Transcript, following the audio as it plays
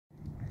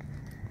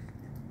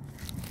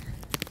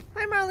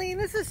Marlene,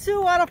 this is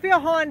Sue,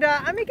 Autofield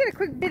Honda. I'm making a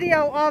quick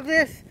video of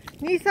this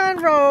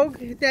Nissan Rogue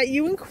that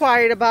you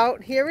inquired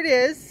about. Here it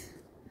is.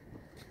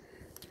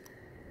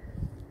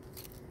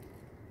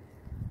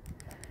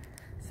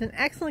 It's in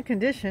excellent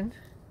condition.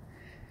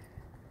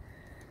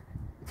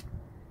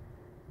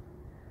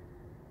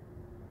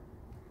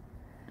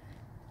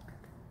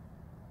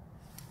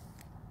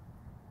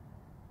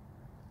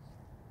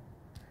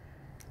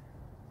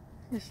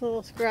 This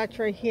little scratch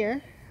right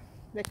here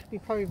that could be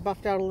probably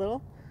buffed out a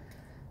little.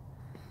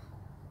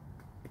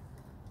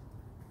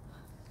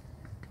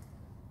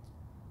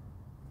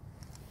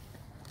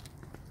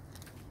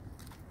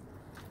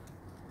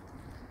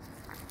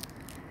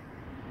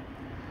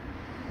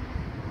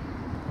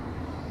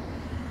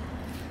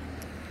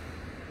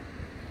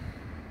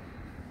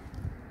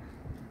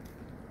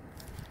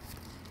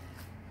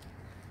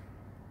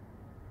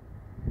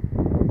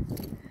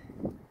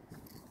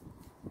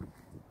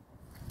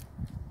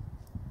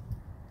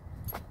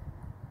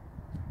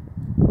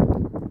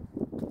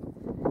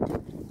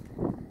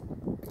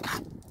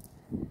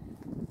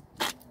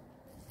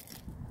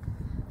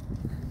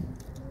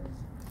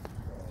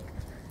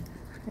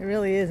 It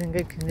really is in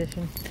good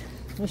condition.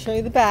 Let me show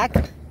you the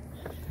back.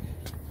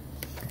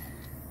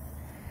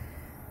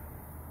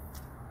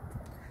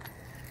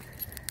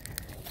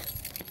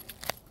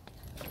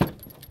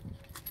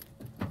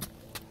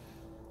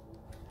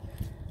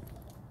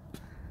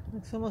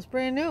 Looks almost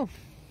brand new.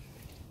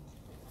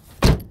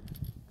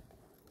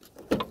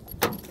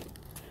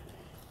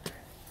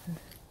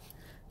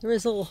 There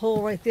is a little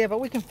hole right there, but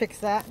we can fix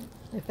that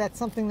if that's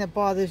something that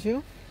bothers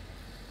you.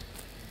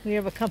 We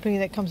have a company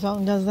that comes out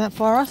and does that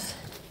for us.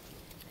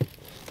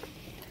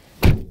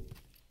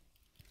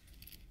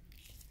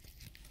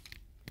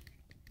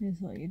 Here's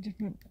all your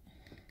different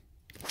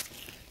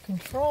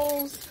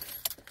controls.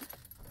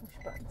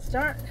 Push button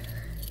start.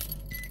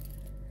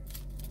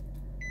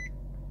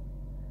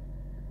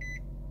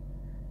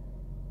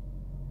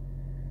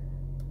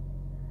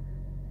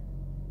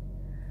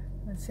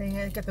 Let's see,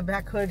 I got the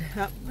back hood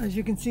up. As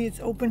you can see, it's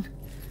open.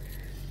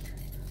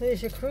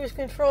 There's your cruise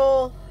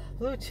control,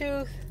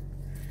 Bluetooth,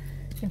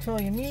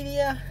 control your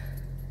media.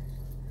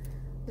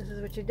 This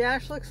is what your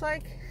dash looks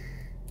like.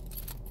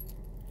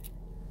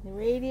 The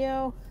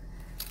radio.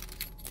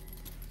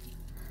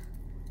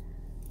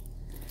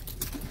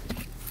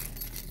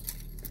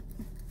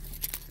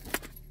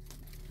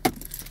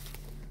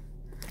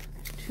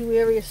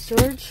 Two-area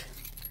storage.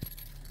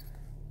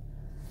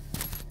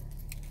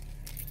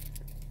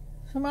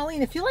 So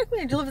Marlene, if you like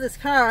me to deliver this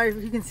car,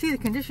 you can see the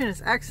condition is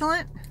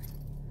excellent.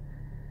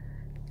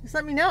 Just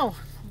let me know.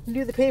 I can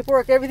do the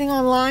paperwork, everything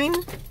online.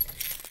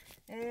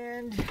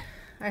 And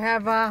I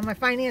have my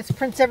finance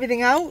prints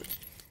everything out.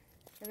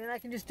 And then I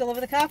can just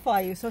deliver the car for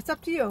you. So it's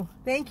up to you.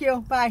 Thank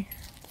you. Bye.